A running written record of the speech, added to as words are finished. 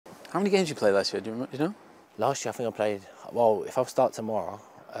How many games you played last year? Do you know? Last year, I think I played, well, if I start tomorrow,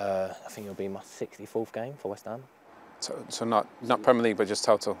 I think it'll be my 64th game for West Ham. So not Premier League, but just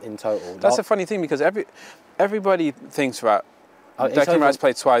total? In total. That's a funny thing because everybody thinks, right, Declan Rice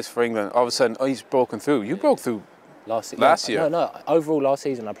played twice for England. All of a sudden, oh, he's broken through. You broke through last year. No, overall last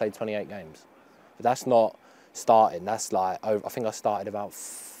season I played 28 games. But that's not starting, that's like, I think I started about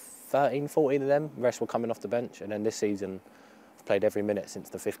 13, 14 of them. The rest were coming off the bench. And then this season, I've played every minute since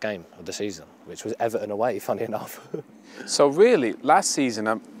the 5th game of the season, which was Everton away, funny enough. So really, last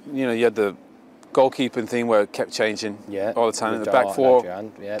season, you know, you had the goalkeeping thing where it kept changing all the time. The back four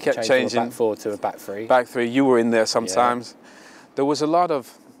kept changing. From a back four to a back three. Back three, you were in there sometimes. Yeah. There was a lot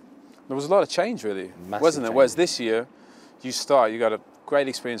of change, really, wasn't there? Whereas this year, you got a great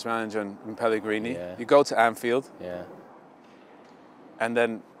experienced manager in Pellegrini. Yeah. You go to Anfield. Yeah. And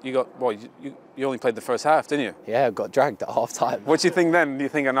then you only played the first half, didn't you? Yeah, I got dragged at half time. What do you think then? You're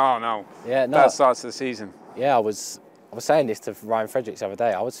thinking, oh no, bad starts to the season. Yeah, I was saying this to Ryan Fredericks the other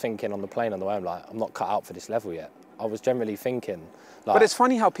day. I was thinking on the plane on the way, I'm like, I'm not cut out for this level yet. I was generally thinking. Like, but it's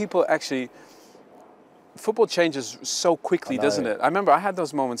funny how people actually, football changes so quickly, doesn't it? I remember I had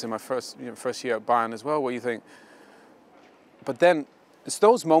those moments in my first year at Bayern as well, where you think, but then it's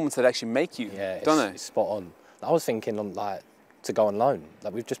those moments that actually make you, don't they? It's spot on. I was thinking on to go on loan.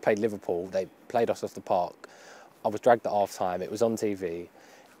 Like, we've just played Liverpool. They played us off the park. I was dragged at half time. It was on TV.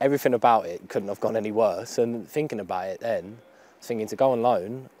 Everything about it couldn't have gone any worse. And thinking about it then, thinking to go on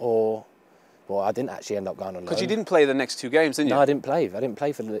loan or, well, I didn't actually end up going on loan. Because you didn't play the next 2 games, didn't you? No, I didn't play. I didn't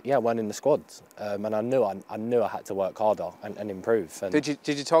play for I went in the squads. And I knew I had to work harder and improve. And did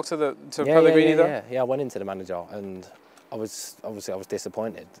you talk to Pellegrini though? Yeah, I went into the manager and I was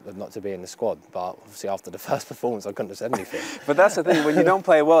disappointed not to be in the squad, but obviously after the first performance I couldn't have said anything. But that's the thing, when you don't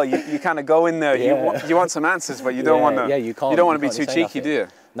play well, you kind of go in there, you want some answers, but you don't want to. Yeah, you can't. You don't want to be too cheeky, nothing. do you?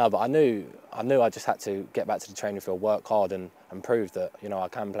 No, but I knew I just had to get back to the training field, work hard, and prove that I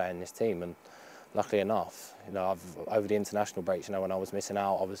can play in this team. And luckily enough, over the international breaks, when I was missing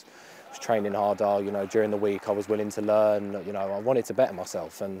out, I was training harder. During the week I was willing to learn. I wanted to better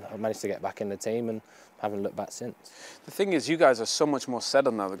myself, and I managed to get back in the team and haven't looked back since. The thing is, you guys are so much more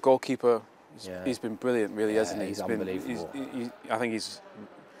settled now. The goalkeeper, he's been brilliant, really, hasn't he? He's unbelievable. I think he's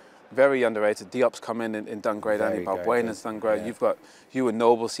very underrated. Diop's come in and done great. Andy Balbuena's done great. Yeah. You and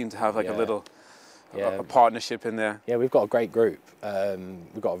Noble seem to have a little a partnership in there. Yeah, we've got a great group.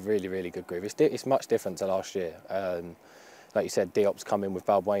 We've got a really, really good group. It's much different to last year. Like you said, Diop's come in with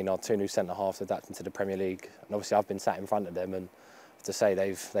Balbuena, 2 new centre-halves adapting to the Premier League. And obviously I've been sat in front of them, and to say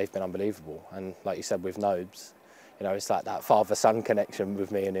they've been unbelievable. And like you said with Nobes, it's like that father-son connection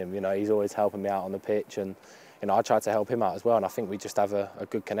with me and him. He's always helping me out on the pitch, and I try to help him out as well. And I think we just have a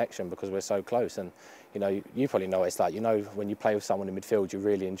good connection because we're so close. And you probably know it's like, when you play with someone in midfield, you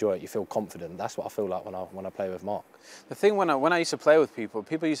really enjoy it. You feel confident. That's what I feel like when I play with Mark. The thing when I used to play with people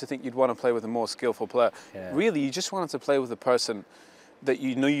used to think you'd want to play with a more skillful player. Yeah. Really, you just wanted to play with a person that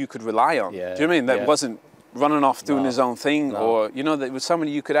you knew you could rely on. Yeah. Do you know what I mean? That wasn't running off doing his own thing, or that was somebody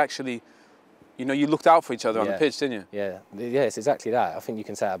you could actually, you looked out for each other on the pitch, didn't you? Yeah, it's exactly that. I think you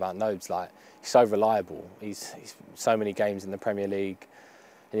can say it about Nobes. Like, he's so reliable. He's so many games in the Premier League.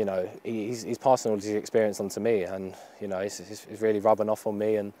 He's passing all his experience on to me, and it's really rubbing off on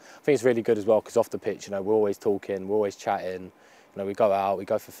me. And I think it's really good as well because off the pitch, we're always talking, we're always chatting. We go out, we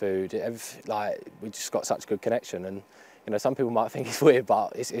go for food. We just got such good connection. And some people might think it's weird,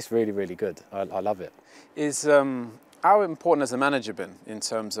 but it's really, really good. I love it. How important has the manager been in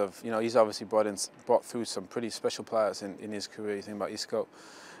terms of, he's obviously brought through some pretty special players in his career. You think about Isco,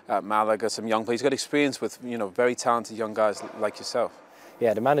 Malaga, some young players. He's got experience with, very talented young guys like yourself.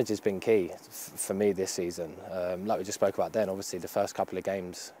 Yeah, the manager's been key for me this season. Like we just spoke about then, obviously the first couple of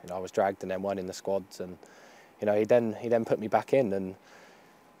games, I was dragged and then won in the squads, and he then put me back in, and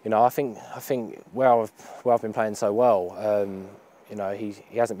I think where I've been playing so well, he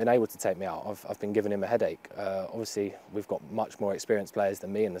hasn't been able to take me out. I've been giving him a headache. Obviously we've got much more experienced players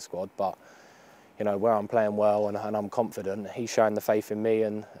than me in the squad, but where I'm playing well and I'm confident, he's showing the faith in me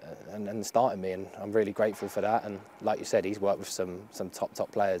and starting me, and I'm really grateful for that. And like you said, he's worked with some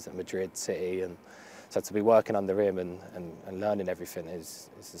top players at Madrid, City, and so to be working under him and learning everything is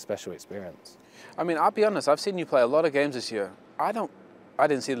a special experience. I mean, I'll be honest, I've seen you play a lot of games this year. I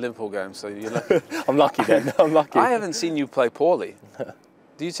didn't see the Liverpool game, so you're lucky. I'm lucky then, I'm lucky. I haven't seen you play poorly.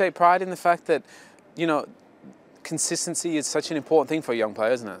 Do you take pride in the fact that, consistency is such an important thing for a young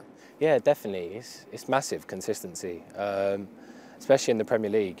player, isn't it? Yeah, definitely. It's massive, consistency. Especially in the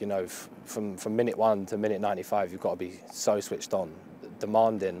Premier League, from minute 1 to minute 95, you've got to be so switched on.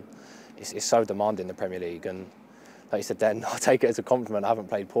 Demanding, it's so demanding, the Premier League. And like you said then, I take it as a compliment. I haven't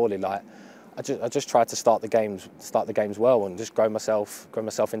played poorly. Like, I just tried to start the games well and just grow myself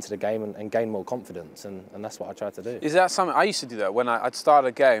into the game and gain more confidence, and that's what I tried to do. Is that something I used to do that when I'd start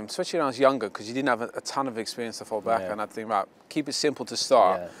a game, especially when I was younger, because you didn't have a ton of experience to fall back on. I'd think, right, keep it simple to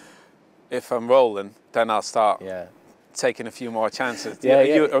start. If I'm rolling, then I'll start taking a few more chances. Are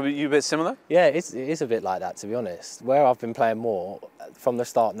you a bit similar? Yeah, it is a bit like that, to be honest. Where I've been playing more from the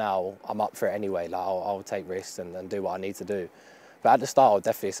start now, I'm up for it anyway. Like I'll take risks and do what I need to do. But at the start, I would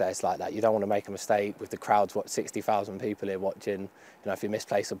definitely say it's like that. You don't want to make a mistake with the crowds, 60,000 people here watching. You know, if you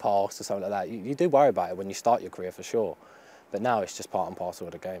misplace a pass or something like that, you do worry about it when you start your career for sure. But now it's just part and parcel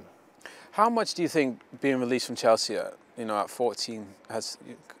of the game. How much do you think being released from Chelsea, at 14, has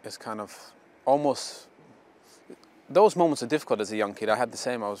kind of almost... Those moments are difficult as a young kid. I had the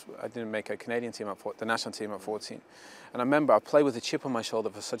same. I didn't make a Canadian team the national team at 14, and I remember I played with a chip on my shoulder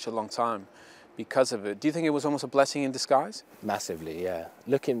for such a long time because of it. Do you think it was almost a blessing in disguise? Massively, yeah.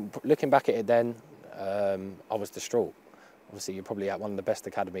 Looking back at it then, I was distraught. Obviously, you're probably at one of the best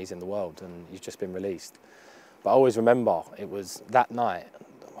academies in the world, and you've just been released. But I always remember it was that night.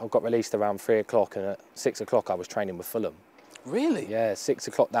 I got released around 3 o'clock, and at 6 o'clock I was training with Fulham. Really? Yeah, 6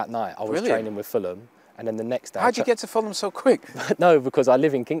 o'clock that night I was training with Fulham. And then the next day... How'd you get to Fulham so quick? No, because I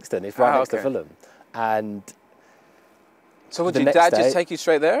live in Kingston. It's right next to Fulham. And... So would your dad just take you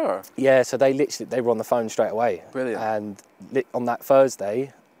straight there? Or? Yeah, so they were on the phone straight away. Brilliant. And on that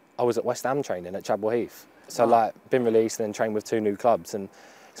Thursday, I was at West Ham training at Chadwell Heath. So been released and then trained with 2 new clubs. And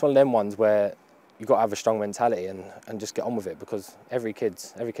it's one of them ones where you've got to have a strong mentality and just get on with it, because every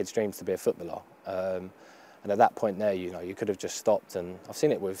kid's dreams to be a footballer. And at that point there, you could have just stopped. And I've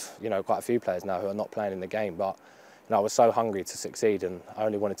seen it with, quite a few players now who are not playing in the game. But, I was so hungry to succeed, and I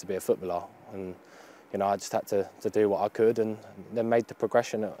only wanted to be a footballer. And, I just had to do what I could, and then made the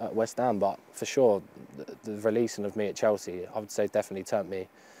progression at West Ham. But for sure, the releasing of me at Chelsea, I would say definitely turned me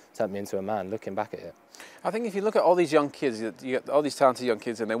into a man, looking back at it. I think if you look at all these young kids, you get all these talented young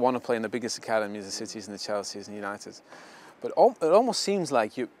kids, and they want to play in the biggest academies, the Cities and the Chelseas and Uniteds. But it almost seems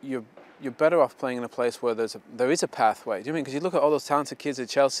like you're better off playing in a place where there is a pathway. Do you mean? Because you look at all those talented kids at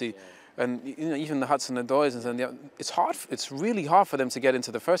Chelsea, and even the Hudson-Odois, and it's hard. It's really hard for them to get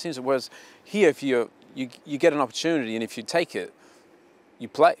into the first teams. Whereas here, if you get an opportunity, and if you take it, you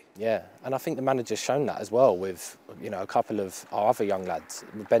play. Yeah, and I think the manager's shown that as well with a couple of our other young lads.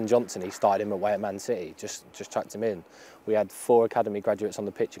 Ben Johnson, he started him away at Man City, just chucked him in. We had 4 academy graduates on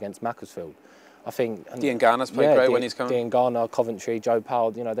the pitch against Macclesfield. I think Dean Garner's played great when he's coming. Dean Garner, Coventry, Joe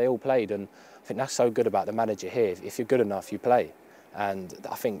Powell, they all played, and I think that's so good about the manager here. If you're good enough, you play. And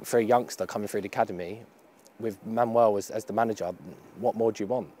I think for a youngster coming through the academy, with Manuel as the manager, what more do you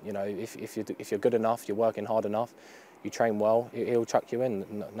want? If you're good enough, you're working hard enough, you train well, he'll chuck you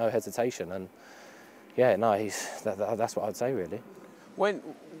in, no hesitation. And yeah, no, that's what I'd say really.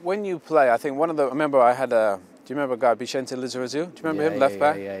 When you play, I think I remember I had do you remember a guy, Vicente Lizarazu? Do you remember him, left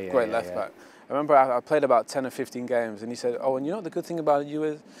back? Yeah, great left back. I remember I played about 10 or 15 games, and he said, "Oh, and you know what the good thing about you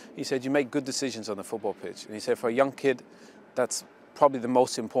is?" He said, "You make good decisions on the football pitch." And he said, for a young kid, that's probably the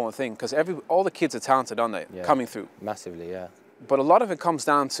most important thing, because all the kids are talented, aren't they? Yeah, coming through. Massively, yeah. But a lot of it comes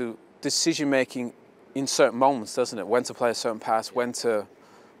down to decision-making in certain moments, doesn't it? When to play a certain pass, when to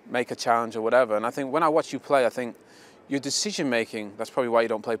make a challenge or whatever. And I think when I watch you play, I think your decision-making, that's probably why you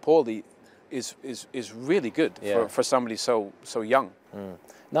don't play poorly, is really good for somebody so young. Mm.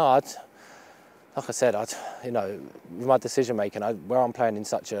 No, like I said, with my decision making, where I'm playing in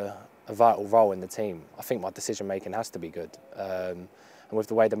such a vital role in the team, I think my decision making has to be good. And with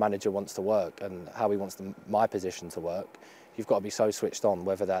the way the manager wants to work and how he wants my position to work, you've got to be so switched on.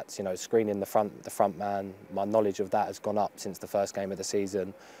 Whether that's screening the front man, my knowledge of that has gone up since the first game of the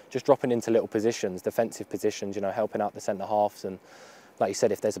season. Just dropping into little positions, defensive positions, helping out the centre halves, and like you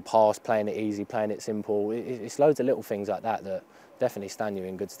said, if there's a pass, playing it easy, playing it simple. It's loads of little things like that definitely stand you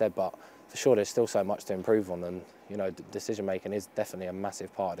in good stead. But for sure, there's still so much to improve on, and decision making is definitely a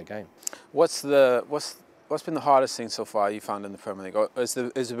massive part of the game. What's been the hardest thing so far you found in the Premier League? Or has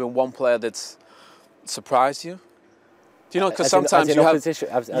there been one player that's surprised you? Do you know? Because sometimes in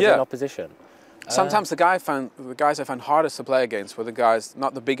opposition. Sometimes the guys I found hardest to play against were the guys,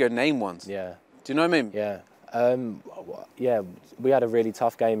 not the bigger name ones. Yeah. Do you know what I mean? Yeah. We had a really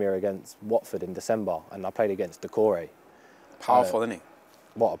tough game here against Watford in December, and I played against Decore. Powerful, isn't he?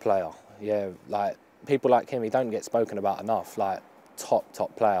 What a player. Yeah, like people like him, he don't get spoken about enough. Like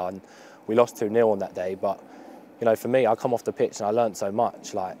top player, and we lost 2-0 on that day. But for me, I come off the pitch and I learnt so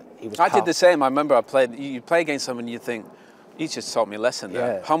much. Like he was. I did the same. I remember you play against someone, you think, he just taught me a lesson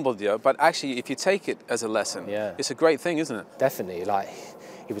there, humbled you. But actually, if you take it as a lesson, it's a great thing, isn't it? Definitely. Like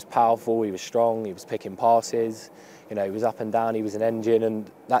he was powerful, he was strong, he was picking passes. You know, he was up and down, he was an engine, and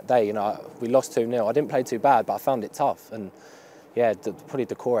that day, you know, we lost 2-0. I didn't play too bad, but I found it tough. And yeah, probably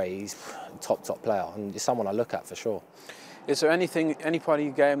Decore, he's a top player, and he's someone I look at for sure. Is there any part of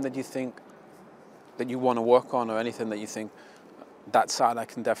your game that you think that you want to work on, or anything that you think that side I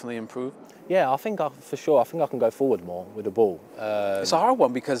can definitely improve? Yeah, for sure. I think I can go forward more with the ball. It's a hard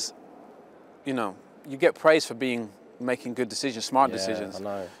one because, you know, you get praised for making good decisions, smart decisions. I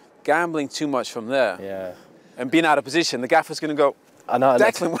know. Gambling too much from there. Yeah. And being out of position, the gaffer's going to go, I know.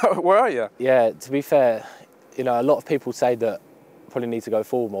 Declan, where are you? Yeah, to be fair, you know, a lot of people say that probably need to go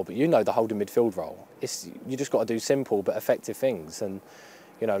forward more, but you know the holding midfield role. You just got to do simple but effective things. And,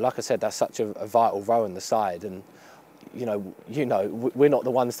 you know, like I said, that's such a vital role in the side. And, you know, we're not the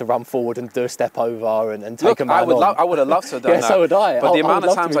ones to run forward and do a step over and take a man on. I would have loved to have done that. So would I. But the amount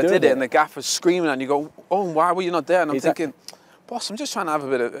of times I did it and the gaffer's screaming and you go, oh, why were you not there? And I'm thinking, boss, I'm just trying to have a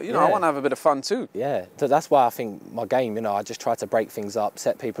bit of, I want to have a bit of fun too. Yeah, so that's why I think my game, you know, I just try to break things up,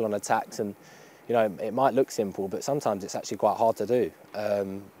 set people on attacks, and, you know, it might look simple, but sometimes it's actually quite hard to do.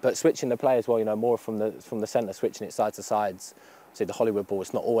 But switching the play as well, you know, more from the centre, switching it side to sides. See, the Hollywood ball,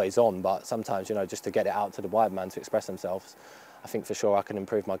 it's not always on, but sometimes, you know, just to get it out to the wide man to express themselves, I think for sure I can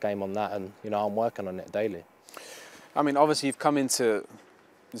improve my game on that, and, you know, I'm working on it daily. I mean, obviously you've come into,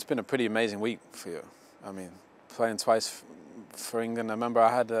 it's been a pretty amazing week for you. I mean, playing twice for England. I remember I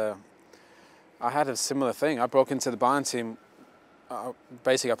had a similar thing. I broke into the Bayern team.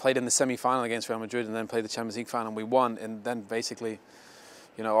 Basically, I played in the semi-final against Real Madrid and then played the Champions League final and we won. And then basically,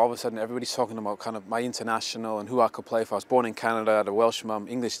 you know, all of a sudden everybody's talking about kind of my international and who I could play for. I was born in Canada, had a Welsh mum,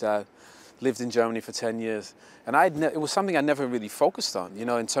 English dad, lived in Germany for 10 years. And it was something I never really focused on, you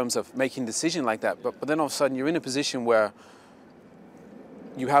know, in terms of making a decision like that. But then all of a sudden you're in a position where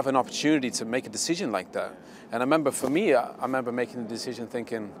you have an opportunity to make a decision like that. And I remember for me, I remember making the decision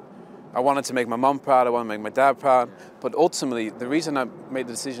thinking, I wanted to make my mum proud, I wanted to make my dad proud. But ultimately, the reason I made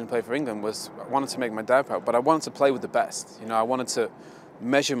the decision to play for England was I wanted to make my dad proud, but I wanted to play with the best. You know, I wanted to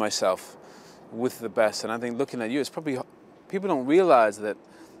measure myself with the best. And I think looking at you, it's probably, people don't realize that,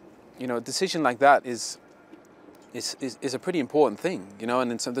 you know, a decision like that is a pretty important thing, you know,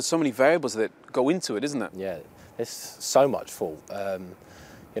 and there's so many variables that go into it, isn't it? Yeah, there's so much fault.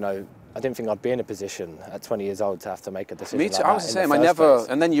 You know, I didn't think I'd be in a position at 20 years old to have to make a decision. Me too. Like I was the same. I never.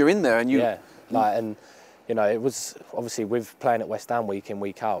 And then you're in there, and you. Yeah. Like, and you know, it was obviously with playing at West Ham week in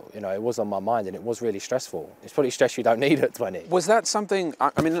week out. You know, it was on my mind, and it was really stressful. It's probably stress you don't need at 20. Was that something?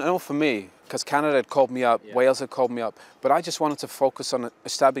 I mean, I know for me, because Canada had called me up, Wales had called me up, but I just wanted to focus on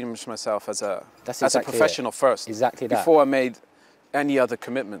establishing myself as a professional first. Exactly that. Before I made any other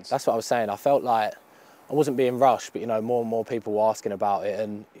commitments. That's what I was saying. I felt like I wasn't being rushed, but, you know, more and more people were asking about it.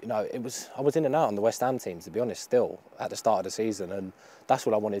 And, you know, I was in and out on the West Ham team, to be honest, still at the start of the season. And that's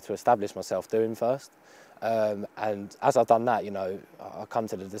what I wanted to establish myself doing first. And as I've done that, you know, I come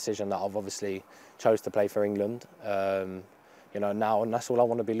to the decision that I've obviously chose to play for England, you know, now, and that's all I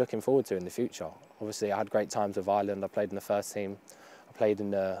want to be looking forward to in the future. Obviously, I had great times with Ireland. I played in the first team. I played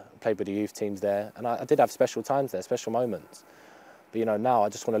with the youth teams there. And I did have special times there, special moments. But, you know, now I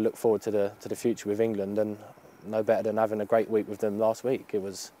just want to look forward to the future with England, and no better than having a great week with them last week. It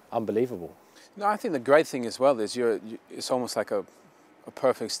was unbelievable. No, I think the great thing as well is it's almost like a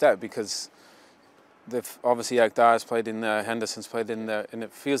perfect step, because obviously Eric Dyer's played in there, Henderson's played in there, and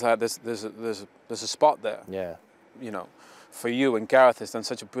it feels like there's a spot there. Yeah. You know, for you, and Gareth has done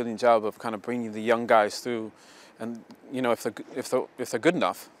such a brilliant job of kind of bringing the young guys through, and you know, if they're good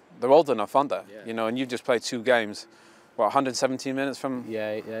enough, they're old enough, aren't they? Yeah. You know, and you've just played 2 games. What, 117 minutes from?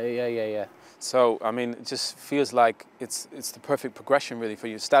 Yeah. So, I mean, it just feels like it's the perfect progression, really, for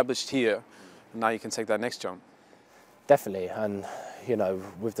you. Established here, and now you can take that next jump. Definitely, and, you know,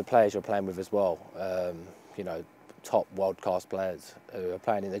 with the players you're playing with as well, you know, top world-class players who are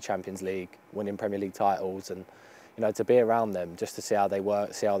playing in the Champions League, winning Premier League titles, and, you know, to be around them, just to see how they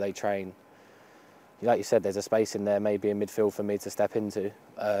work, see how they train. Like you said, there's a space in there, maybe in midfield for me to step into.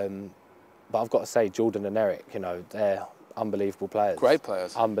 But I've got to say, Jordan and Eric, you know, they're unbelievable players. Great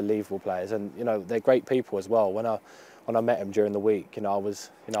players. Unbelievable players. And, you know, they're great people as well. When I met them during the week, you know, I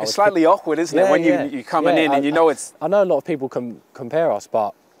was... It's slightly awkward, isn't it, when you're coming in and you know it's... I know a lot of people compare us,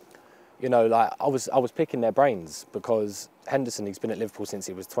 but, you know, like, I was picking their brains, because Henderson, he's been at Liverpool since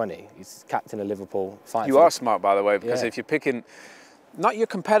he was 20. He's captain of Liverpool. You are smart, by the way, because if you're picking... Not your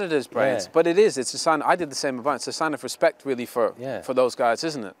competitors' brains, but it's a sign. I did the same about it. It's a sign of respect, really, for those guys,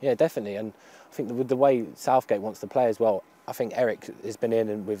 isn't it? Yeah, definitely. And I think with the way Southgate wants to play as well, I think Eric has been in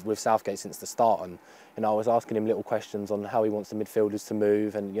and with Southgate since the start. And, you know, I was asking him little questions on how he wants the midfielders to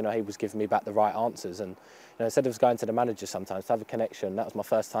move, and, you know, he was giving me back the right answers. And, you know, instead of going to the manager sometimes to have a connection, that was my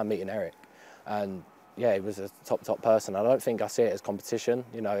first time meeting Eric. And, yeah, he was a top person. I don't think I see it as competition.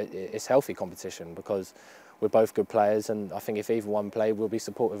 You know, it's healthy competition because we're both good players, and I think if either one play, we'll be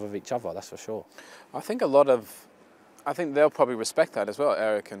supportive of each other. That's for sure. I think I think they'll probably respect that as well,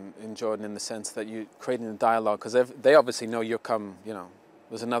 Eric and Jordan, in the sense that you're creating a dialogue, because they obviously know you know,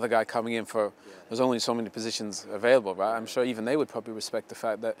 there's another guy coming in for, there's only so many positions available, right? I'm sure even they would probably respect the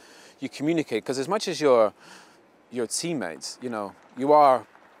fact that you communicate, because as much as your teammates, you know, you are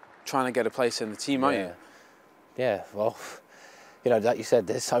trying to get a place in the team, aren't you? Yeah, well, you know, like you said,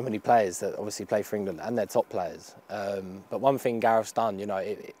 there's so many players that obviously play for England, and they're top players. But one thing Gareth's done, you know,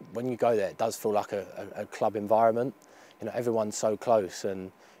 when you go there, it does feel like a club environment. You know, everyone's so close, and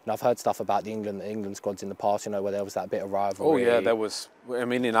you know, I've heard stuff about the England squads in the past. You know, where there was that bit of rivalry. Oh yeah, there was. I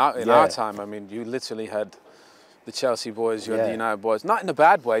mean, in our time, I mean, you literally had the Chelsea boys, you had the United boys, not in a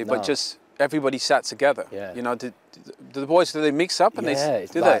bad way, but just everybody sat together. Yeah. You know, did the boys, do they mix up and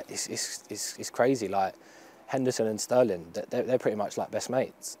it's crazy. Like Henderson and Sterling, they're pretty much like best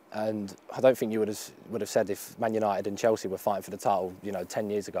mates. And I don't think you would have said if Man United and Chelsea were fighting for the title, you know, 10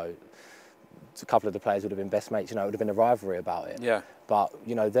 years ago, a couple of the players would have been best mates. You know, it would have been a rivalry about it. Yeah. But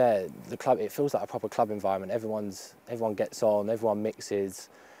you know, the club, it feels like a proper club environment. Everyone gets on, everyone mixes.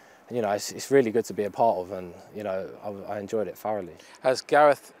 And, you know, it's really good to be a part of, and you know, I enjoyed it thoroughly. Has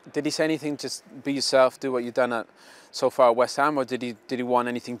Gareth, did he say anything? Just be yourself, do what you've done so far at West Ham, or did he want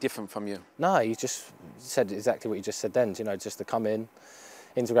anything different from you? No, he just said exactly what you just said then. You know, just to come in,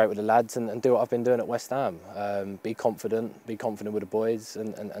 integrate with the lads, and do what I've been doing at West Ham. Be confident with the boys,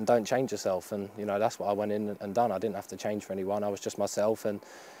 and don't change yourself. And you know, that's what I went in and done. I didn't have to change for anyone. I was just myself, and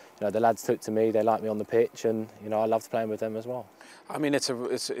you know, the lads took to me. They liked me on the pitch, and you know, I loved playing with them as well. I mean, it's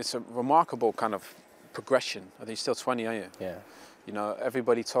a remarkable kind of progression. I think you're still 20, aren't you? Yeah. You know,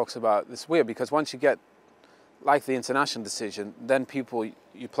 everybody talks about, it's weird because once you get like the international decision, then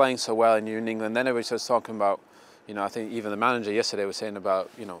you're playing so well and you're in England, then everybody starts talking about, you know, I think even the manager yesterday was saying about,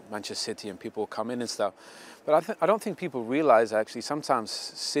 you know, Manchester City and people come in and stuff. But I don't think people realise actually sometimes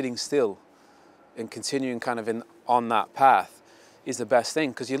sitting still and continuing kind of on that path is the best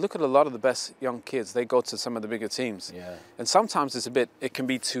thing, because you look at a lot of the best young kids, they go to some of the bigger teams. Yeah. And sometimes it can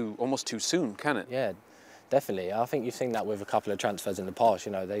be almost too soon, can it? Yeah, definitely. I think you've seen that with a couple of transfers in the past.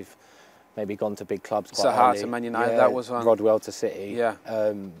 You know, they've maybe gone to big clubs quite Zaha early. to Man United, that was one. Rodwell to City. Yeah.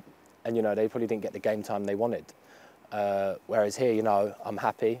 And you know, they probably didn't get the game time they wanted. Whereas here, you know, I'm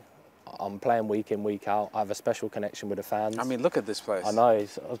happy. I'm playing week in, week out. I have a special connection with the fans. I mean, look at this place. I know.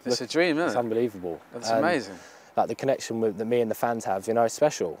 It's a dream, isn't it? It's unbelievable. That's amazing. Like the connection that me and the fans have, you know, is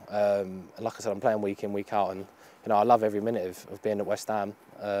special. Like I said, I'm playing week in, week out, and you know, I love every minute of being at West Ham.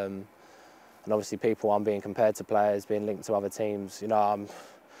 And obviously, I'm being compared to players, being linked to other teams. You know, I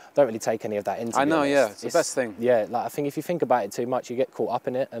don't really take any of that into. I know, yeah, it's the best thing. Yeah, like I think if you think about it too much, you get caught up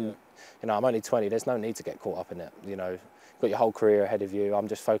in it, and you know, I'm only 20. There's no need to get caught up in it. You know, you've got your whole career ahead of you. I'm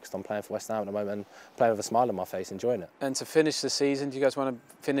just focused on playing for West Ham at the moment and playing with a smile on my face, enjoying it. And to finish the season, do you guys want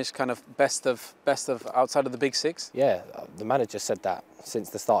to finish kind of best of outside of the big six? Yeah, the manager said that since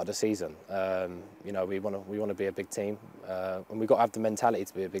the start of the season. You know, we want to be a big team, and we've got to have the mentality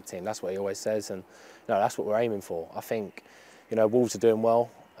to be a big team. That's what he always says, and you know, that's what we're aiming for. I think, you know, Wolves are doing well.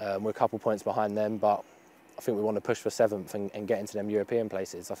 We're a couple points behind them, but I think we want to push for 7th and get into them European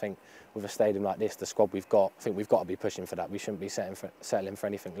places. I think with a stadium like this, the squad we've got, I think we've got to be pushing for that. We shouldn't be settling for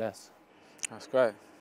anything less. That's great.